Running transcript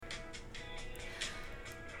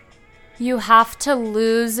You have to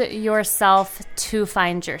lose yourself to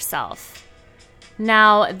find yourself.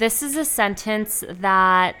 Now, this is a sentence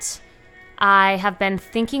that I have been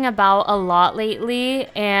thinking about a lot lately,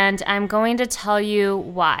 and I'm going to tell you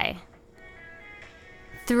why.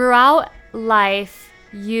 Throughout life,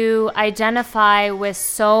 you identify with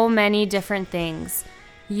so many different things.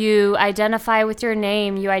 You identify with your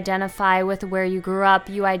name, you identify with where you grew up,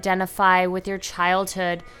 you identify with your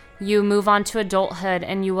childhood. You move on to adulthood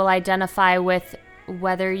and you will identify with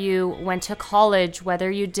whether you went to college,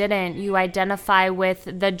 whether you didn't. You identify with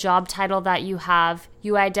the job title that you have.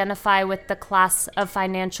 You identify with the class of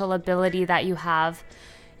financial ability that you have.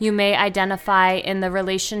 You may identify in the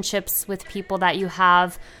relationships with people that you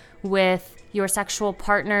have, with your sexual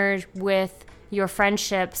partner, with your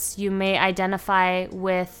friendships. You may identify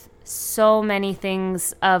with so many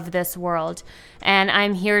things of this world. And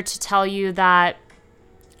I'm here to tell you that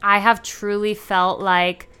I have truly felt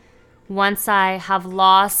like once I have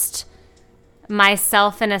lost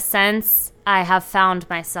myself in a sense, I have found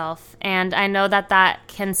myself. And I know that that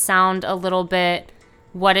can sound a little bit,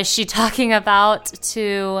 what is she talking about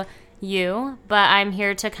to you? But I'm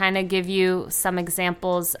here to kind of give you some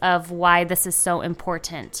examples of why this is so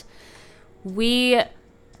important. We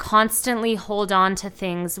constantly hold on to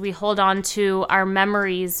things. We hold on to our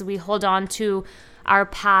memories. We hold on to our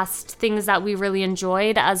past, things that we really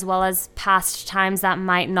enjoyed, as well as past times that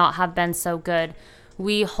might not have been so good.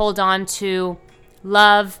 We hold on to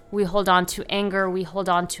love, we hold on to anger, we hold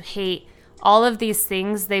on to hate. All of these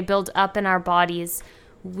things, they build up in our bodies.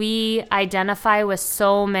 We identify with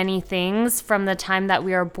so many things from the time that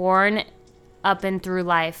we are born up and through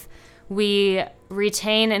life. We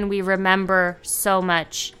retain and we remember so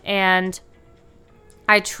much. And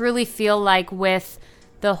I truly feel like with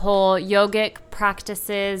the whole yogic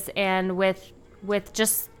practices and with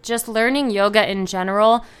just learning yoga in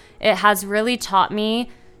general, it has really taught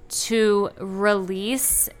me to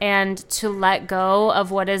release and to let go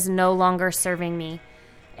of what is no longer serving me.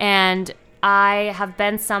 And I have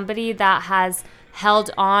been somebody that has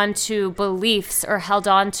held on to beliefs or held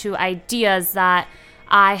on to ideas that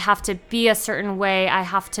I have to be a certain way, I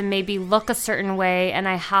have to maybe look a certain way, and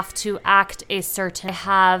I have to act a certain way. I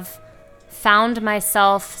have found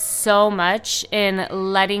myself so much in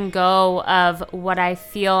letting go of what I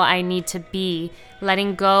feel I need to be,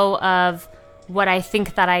 letting go of what I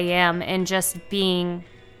think that I am, and just being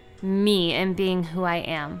me and being who I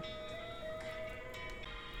am.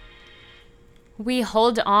 We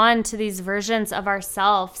hold on to these versions of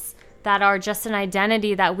ourselves that are just an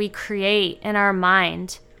identity that we create in our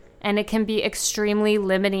mind, and it can be extremely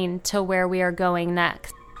limiting to where we are going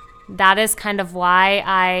next. That is kind of why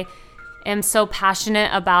I am so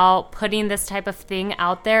passionate about putting this type of thing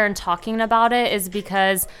out there and talking about it, is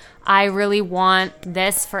because I really want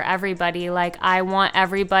this for everybody. Like, I want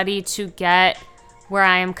everybody to get where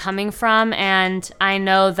I am coming from, and I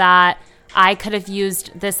know that I could have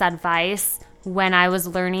used this advice when I was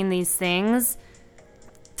learning these things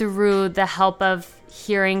through the help of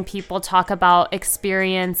hearing people talk about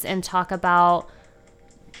experience and talk about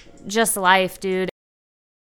just life, dude.